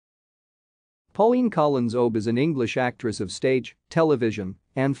Pauline Collins OBE is an English actress of stage, television,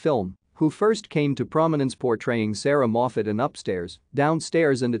 and film who first came to prominence portraying Sarah Moffat in Upstairs,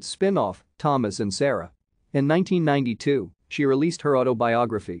 Downstairs and its spin-off, Thomas and Sarah. In 1992, she released her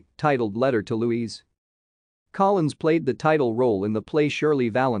autobiography, titled Letter to Louise. Collins played the title role in the play Shirley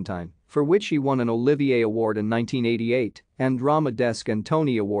Valentine, for which she won an Olivier Award in 1988 and Drama Desk and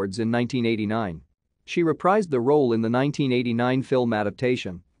Tony Awards in 1989. She reprised the role in the 1989 film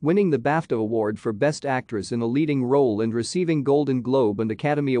adaptation, winning the BAFTA Award for Best Actress in a Leading Role and receiving Golden Globe and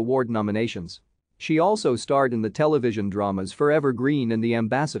Academy Award nominations. She also starred in the television dramas Forever Green and The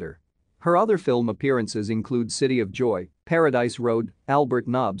Ambassador. Her other film appearances include City of Joy, Paradise Road, Albert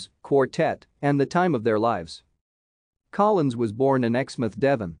Nobbs, Quartet, and The Time of Their Lives. Collins was born in Exmouth,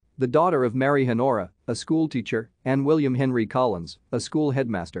 Devon, the daughter of Mary Honora, a schoolteacher, and William Henry Collins, a school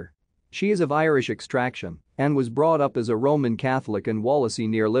headmaster. She is of Irish extraction and was brought up as a Roman Catholic in Wallasey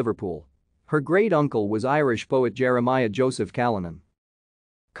near Liverpool. Her great-uncle was Irish poet Jeremiah Joseph Callanan.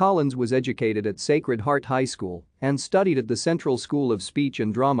 Collins was educated at Sacred Heart High School and studied at the Central School of Speech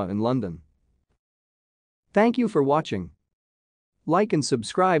and Drama in London. Thank you for watching. Like and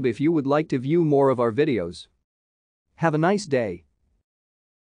subscribe if you would like to view more of our videos. Have a nice day.